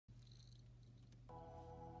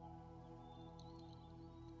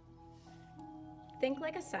Think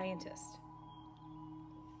like a scientist.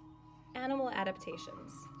 Animal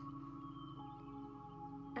adaptations.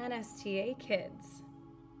 NSTA kids.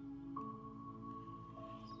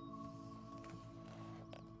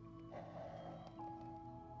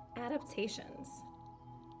 Adaptations.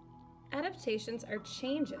 Adaptations are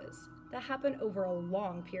changes that happen over a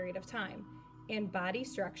long period of time in body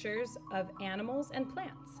structures of animals and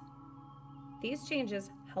plants. These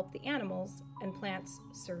changes help the animals and plants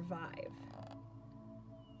survive.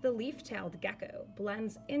 The leaf-tailed gecko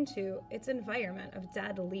blends into its environment of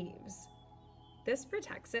dead leaves. This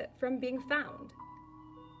protects it from being found.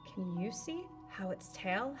 Can you see how its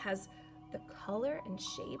tail has the color and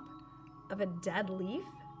shape of a dead leaf?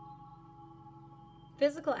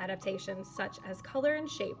 Physical adaptations such as color and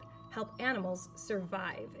shape help animals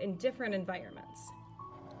survive in different environments.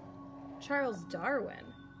 Charles Darwin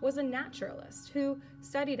was a naturalist who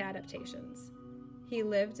studied adaptations. He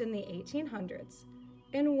lived in the 1800s.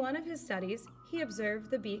 In one of his studies, he observed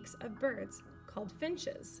the beaks of birds called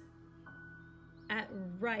finches. At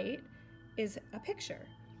right is a picture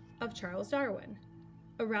of Charles Darwin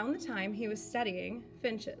around the time he was studying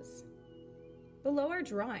finches. Below are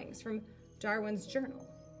drawings from Darwin's journal.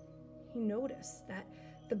 He noticed that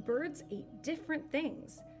the birds ate different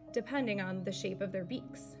things depending on the shape of their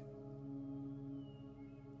beaks.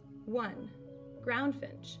 1. Ground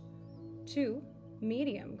finch. 2.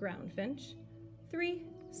 Medium ground finch. 3.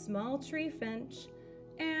 Small tree finch.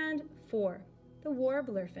 And 4. The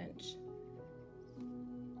warbler finch.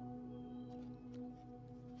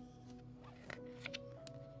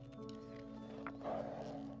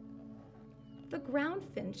 The ground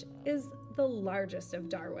finch is the largest of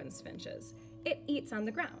Darwin's finches. It eats on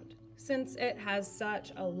the ground. Since it has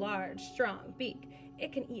such a large, strong beak,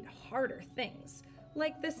 it can eat harder things,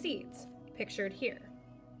 like the seeds pictured here.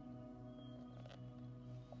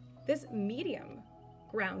 This medium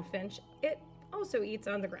ground finch, it also eats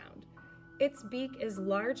on the ground. Its beak is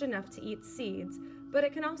large enough to eat seeds, but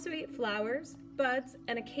it can also eat flowers, buds,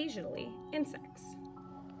 and occasionally insects.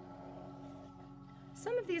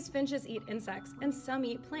 Some of these finches eat insects and some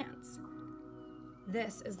eat plants.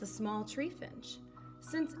 This is the small tree finch,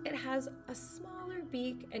 since it has a smaller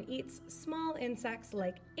beak and eats small insects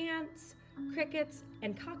like ants, crickets,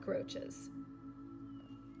 and cockroaches.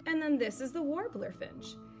 And then this is the warbler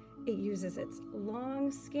finch. It uses its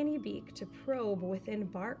long, skinny beak to probe within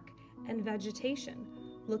bark and vegetation,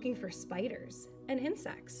 looking for spiders and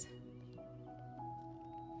insects.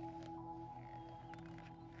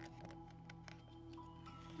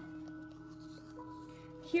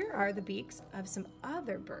 Here are the beaks of some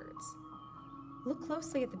other birds. Look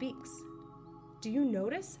closely at the beaks. Do you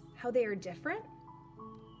notice how they are different?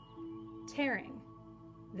 Tearing.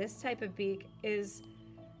 This type of beak is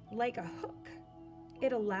like a hook.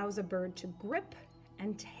 It allows a bird to grip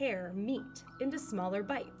and tear meat into smaller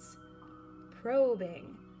bites.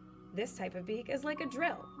 Probing. This type of beak is like a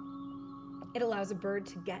drill. It allows a bird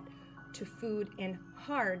to get to food in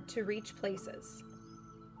hard-to-reach places.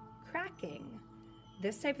 Cracking.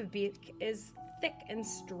 This type of beak is thick and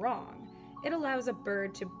strong. It allows a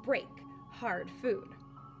bird to break hard food.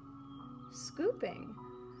 Scooping.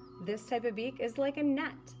 This type of beak is like a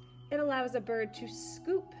net. It allows a bird to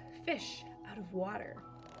scoop fish out of water.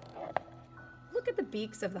 Look at the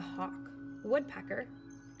beaks of the hawk, woodpecker,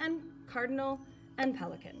 and cardinal and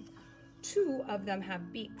pelican. 2 of them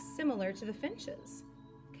have beaks similar to the finches.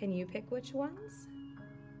 Can you pick which ones?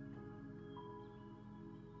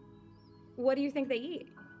 What do you think they eat?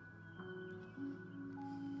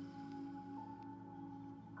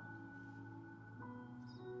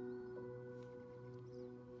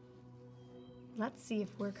 Let's see if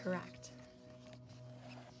we're correct.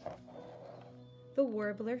 The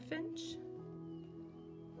warbler finch,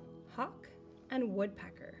 hawk, and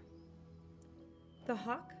woodpecker. The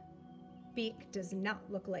hawk beak does not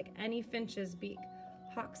look like any finch's beak.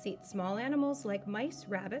 Hawks eat small animals like mice,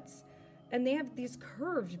 rabbits, and they have these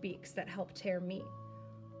curved beaks that help tear meat.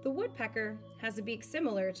 The woodpecker has a beak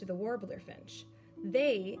similar to the warbler finch.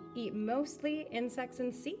 They eat mostly insects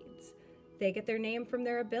and seeds. They get their name from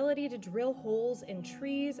their ability to drill holes in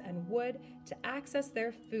trees and wood to access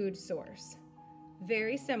their food source.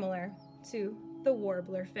 Very similar to the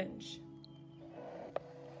warbler finch.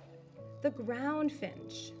 The ground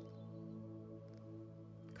finch.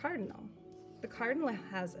 Cardinal. The cardinal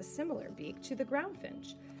has a similar beak to the ground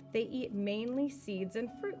finch. They eat mainly seeds and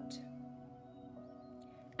fruit.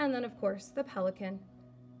 And then, of course, the pelican,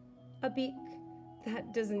 a beak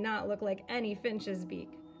that does not look like any finch's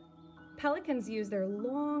beak. Pelicans use their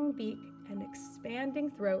long beak and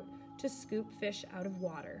expanding throat to scoop fish out of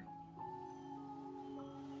water.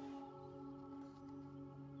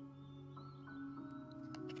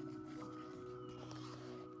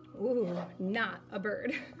 Ooh, not a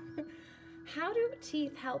bird. How do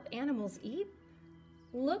teeth help animals eat?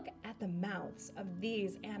 Look at the mouths of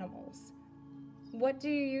these animals. What do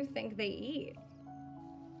you think they eat?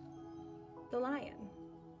 The lion.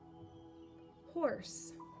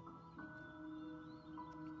 Horse.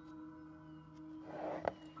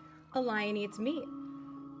 A lion eats meat.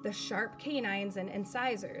 The sharp canines and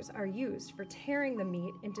incisors are used for tearing the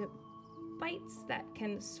meat into bites that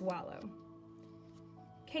can swallow.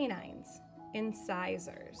 Canines,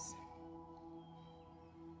 incisors.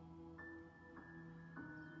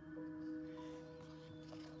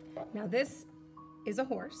 Now this is a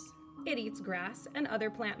horse. It eats grass and other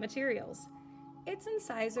plant materials. Its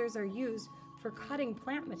incisors are used for cutting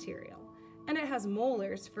plant material, and it has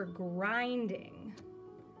molars for grinding.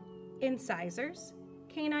 Incisors,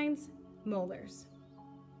 canines, molars.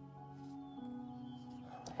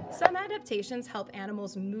 Some adaptations help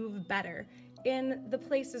animals move better in the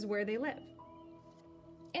places where they live.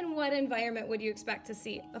 In what environment would you expect to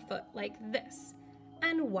see a foot like this,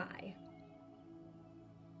 and why?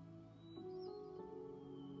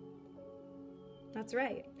 That's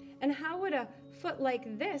right. And how would a foot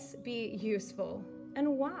like this be useful,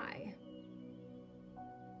 and why?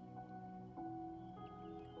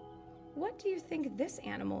 What do you think this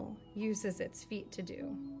animal uses its feet to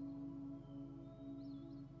do?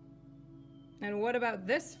 And what about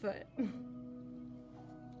this foot?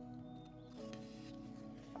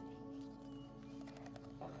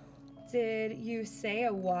 Did you say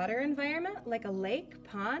a water environment like a lake,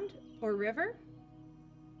 pond, or river?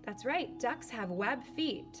 That's right, ducks have webbed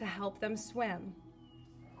feet to help them swim.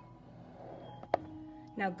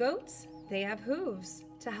 Now goats, they have hooves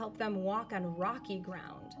to help them walk on rocky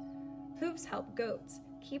ground. Hooves help goats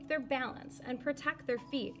keep their balance and protect their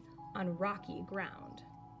feet on rocky ground.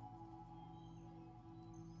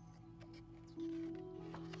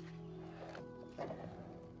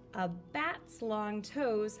 A bat's long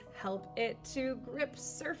toes help it to grip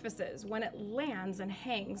surfaces when it lands and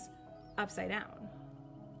hangs upside down.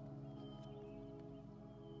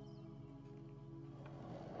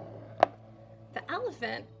 The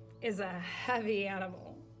elephant is a heavy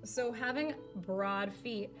animal, so having broad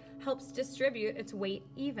feet helps distribute its weight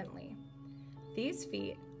evenly. These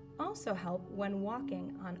feet also help when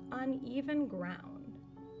walking on uneven ground.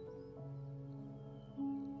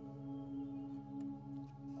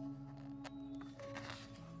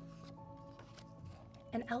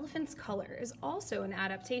 An elephant's color is also an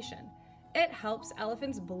adaptation. It helps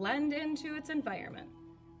elephants blend into its environment.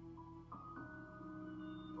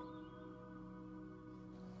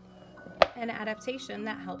 An adaptation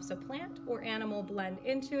that helps a plant or animal blend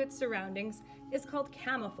into its surroundings is called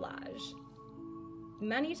camouflage.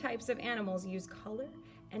 Many types of animals use color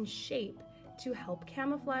and shape to help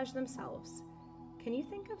camouflage themselves. Can you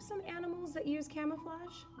think of some animals that use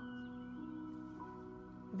camouflage?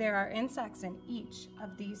 There are insects in each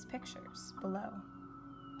of these pictures below,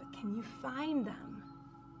 but can you find them?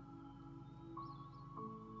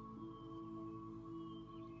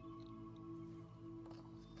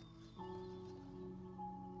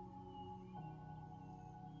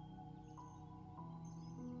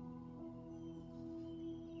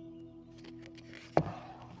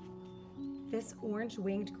 This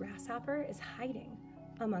orange-winged grasshopper is hiding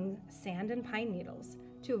among sand and pine needles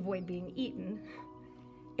to avoid being eaten.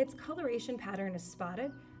 Its coloration pattern is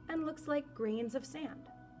spotted and looks like grains of sand.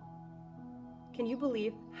 Can you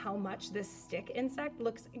believe how much this stick insect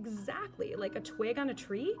looks exactly like a twig on a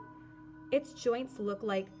tree? Its joints look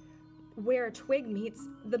like where a twig meets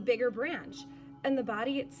the bigger branch, and the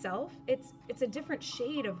body itself, it's a different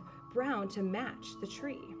shade of brown to match the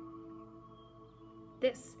tree.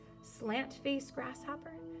 This slant-faced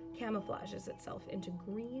grasshopper camouflages itself into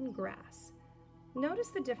green grass. Notice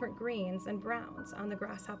the different greens and browns on the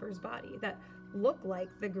grasshopper's body that look like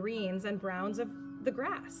the greens and browns of the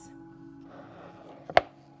grass.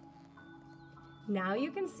 Now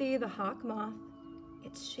you can see the hawk moth.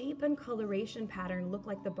 Its shape and coloration pattern look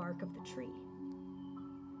like the bark of the tree.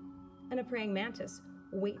 And a praying mantis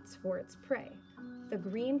waits for its prey. The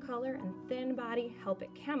green color and thin body help it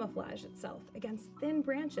camouflage itself against thin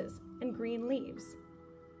branches and green leaves.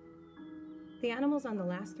 The animals on the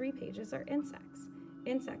last 3 pages are insects.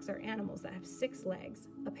 Insects are animals that have 6 legs,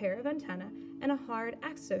 a pair of antennae, and a hard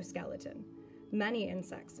exoskeleton. Many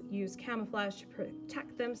insects use camouflage to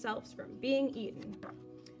protect themselves from being eaten.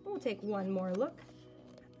 We'll take one more look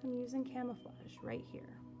at them using camouflage right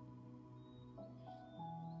here.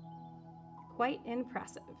 Quite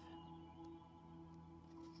impressive.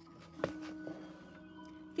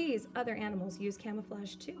 These other animals use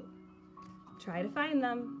camouflage too. Try to find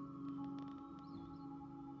them.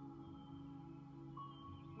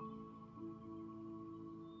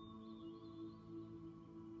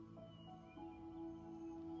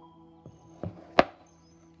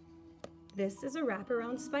 This is a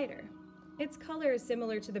wraparound spider. Its color is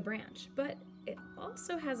similar to the branch, but it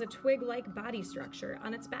also has a twig-like body structure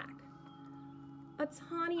on its back. A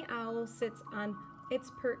tawny owl sits on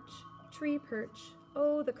its tree perch.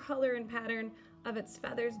 Oh, the color and pattern of its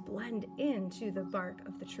feathers blend into the bark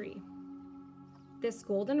of the tree. This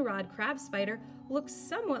goldenrod crab spider looks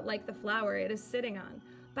somewhat like the flower it is sitting on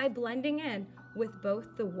by blending in with both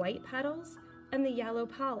the white petals and the yellow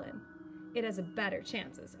pollen. It has better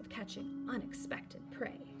chances of catching unexpected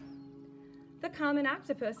prey. The common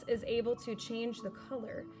octopus is able to change the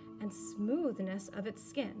color and smoothness of its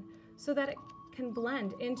skin so that it can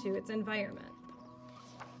blend into its environment.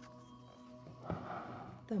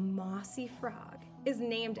 The mossy frog is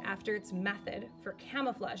named after its method for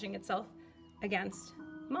camouflaging itself against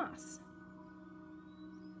moss.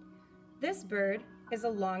 This bird is a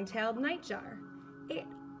long-tailed nightjar. It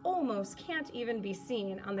almost can't even be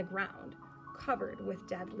seen on the ground, covered with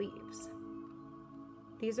dead leaves.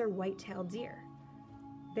 These are white-tailed deer.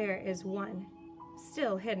 There is one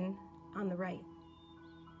still hidden on the right.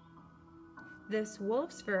 This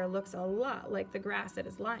wolf's fur looks a lot like the grass it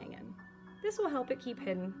is lying in. This will help it keep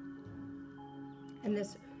hidden. And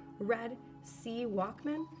this red sea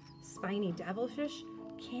walkman, spiny devilfish,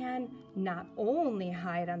 can not only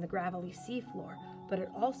hide on the gravelly seafloor, but it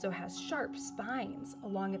also has sharp spines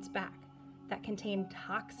along its back that contain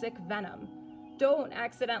toxic venom. Don't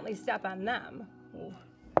accidentally step on them. Ooh.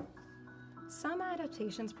 Some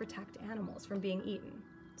adaptations protect animals from being eaten.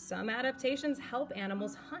 Some adaptations help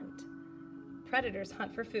animals hunt. Predators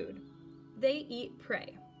hunt for food. They eat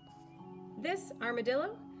prey. This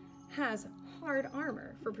armadillo has hard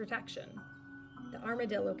armor for protection. The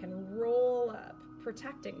armadillo can roll up,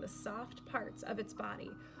 protecting the soft parts of its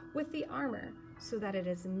body with the armor so that it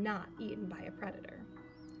is not eaten by a predator.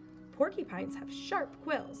 Porcupines have sharp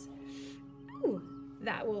quills. Ooh,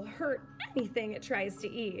 that will hurt anything it tries to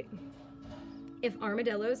eat. If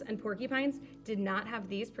armadillos and porcupines did not have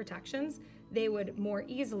these protections, they would more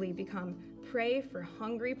easily become prey for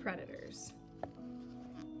hungry predators.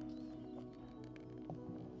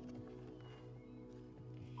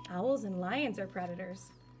 Owls and lions are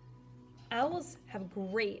predators. Owls have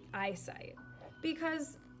great eyesight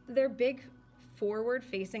because their big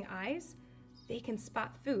forward-facing eyes, they can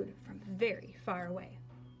spot food from very far away.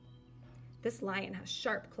 This lion has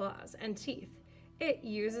sharp claws and teeth. It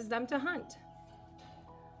uses them to hunt.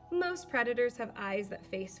 Most predators have eyes that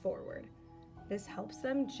face forward. This helps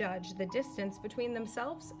them judge the distance between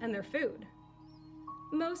themselves and their food.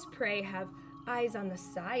 Most prey have eyes on the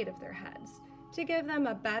side of their heads to give them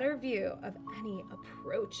a better view of any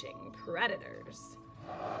approaching predators.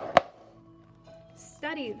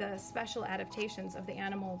 Study the special adaptations of the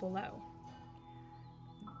animal below.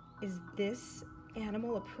 Is this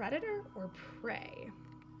animal a predator or prey?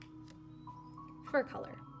 Fur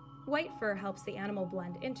color. White fur helps the animal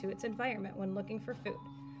blend into its environment when looking for food.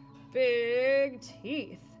 Big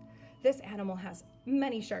teeth. This animal has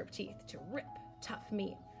many sharp teeth to rip tough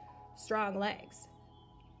meat. Strong legs.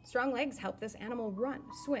 Strong legs help this animal run,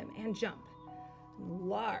 swim, and jump.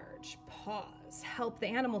 Large paws help the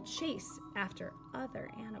animal chase after other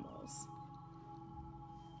animals.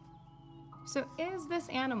 So is this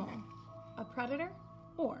animal a predator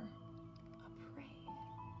or a prey?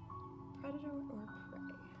 Predator or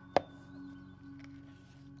prey?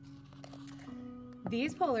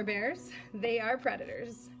 These polar bears, they are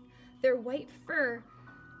predators. Their white fur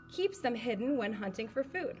keeps them hidden when hunting for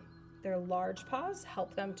food. Their large paws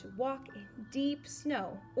help them to walk in deep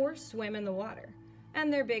snow or swim in the water,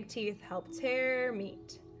 and their big teeth help tear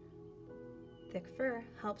meat. Thick fur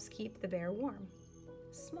helps keep the bear warm.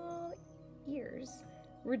 Small ears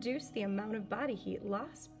reduce the amount of body heat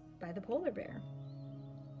lost by the polar bear.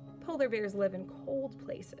 Polar bears live in cold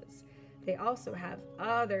places. They also have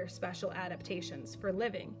other special adaptations for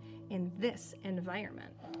living in this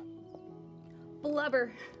environment.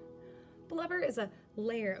 Blubber. Blubber is a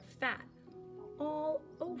layer of fat all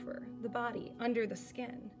over the body, under the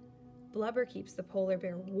skin. Blubber keeps the polar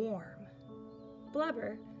bear warm.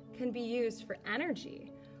 Blubber can be used for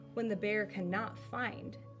energy when the bear cannot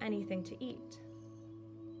find anything to eat.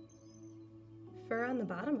 Fur on the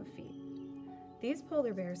bottom of feet. These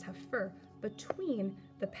polar bears have fur between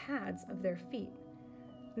the pads of their feet.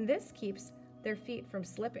 This keeps their feet from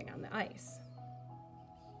slipping on the ice.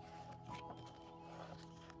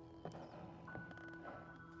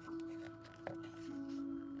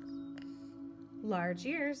 Large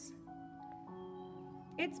ears.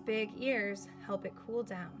 Its big ears help it cool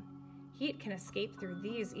down. Heat can escape through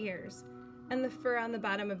these ears, and the fur on the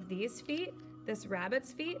bottom of these feet, this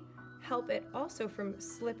rabbit's feet, help it also from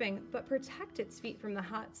slipping, but protect its feet from the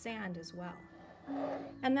hot sand as well.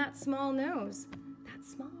 And that small nose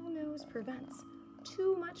prevents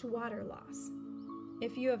too much water loss.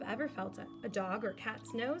 If you have ever felt a dog or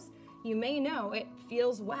cat's nose, you may know it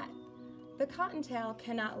feels wet. The cottontail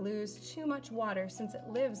cannot lose too much water since it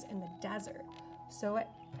lives in the desert, so it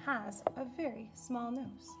has a very small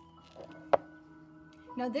nose.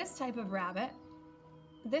 Now this type of rabbit,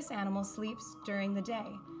 this animal sleeps during the day,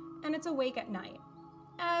 and it's awake at night.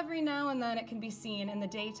 Every now and then it can be seen in the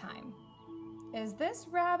daytime. Is this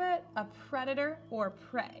rabbit a predator or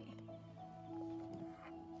prey?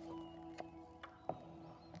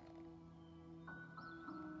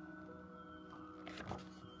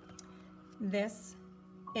 This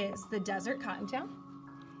is the desert cottontail.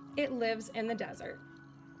 It lives in the desert,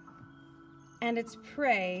 and it's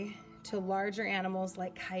prey to larger animals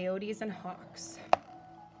like coyotes and hawks.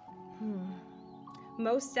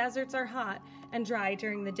 Most deserts are hot and dry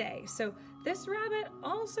during the day, so this rabbit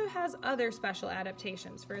also has other special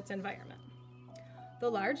adaptations for its environment. The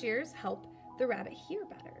large ears help the rabbit hear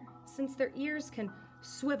better. Since their ears can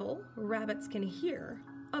swivel, rabbits can hear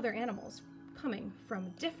other animals coming from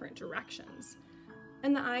different directions.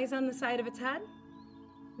 And the eyes on the side of its head,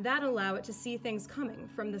 that allow it to see things coming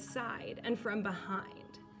from the side and from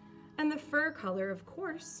behind. And the fur color, of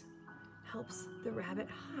course, helps the rabbit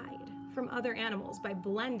hide from other animals by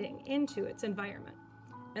blending into its environment.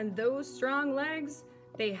 And those strong legs,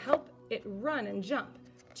 they help it run and jump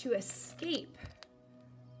to escape.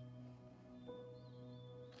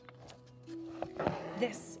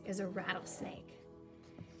 This is a rattlesnake.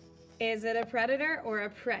 Is it a predator or a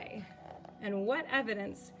prey? And what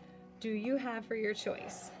evidence do you have for your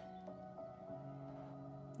choice?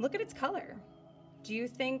 Look at its color. Do you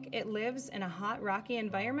think it lives in a hot, rocky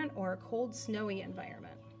environment or a cold, snowy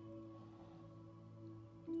environment?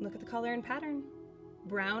 Look at the color and pattern.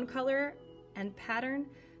 Brown color and pattern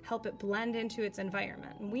help it blend into its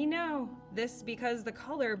environment. And we know this because the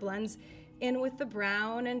color blends in with the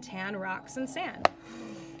brown and tan rocks and sand.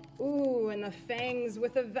 Ooh, and the fangs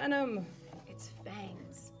with the venom. Its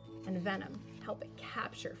fangs and venom help it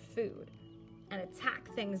capture food and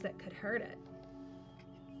attack things that could hurt it.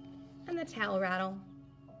 And the tail rattle.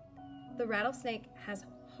 The rattlesnake has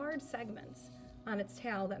hard segments on its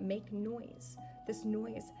tail that make noise. This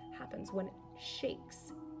noise happens when it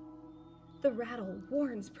shakes. The rattle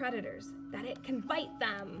warns predators that it can bite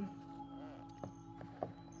them.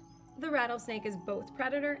 The rattlesnake is both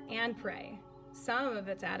predator and prey. Some of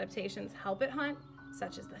its adaptations help it hunt,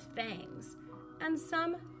 such as the fangs, and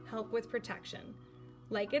some help with protection,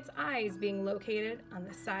 like its eyes being located on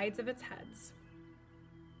the sides of its heads.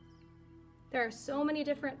 There are so many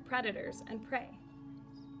different predators and prey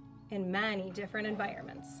in many different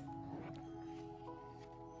environments.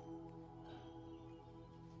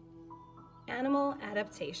 Animal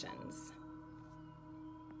adaptations.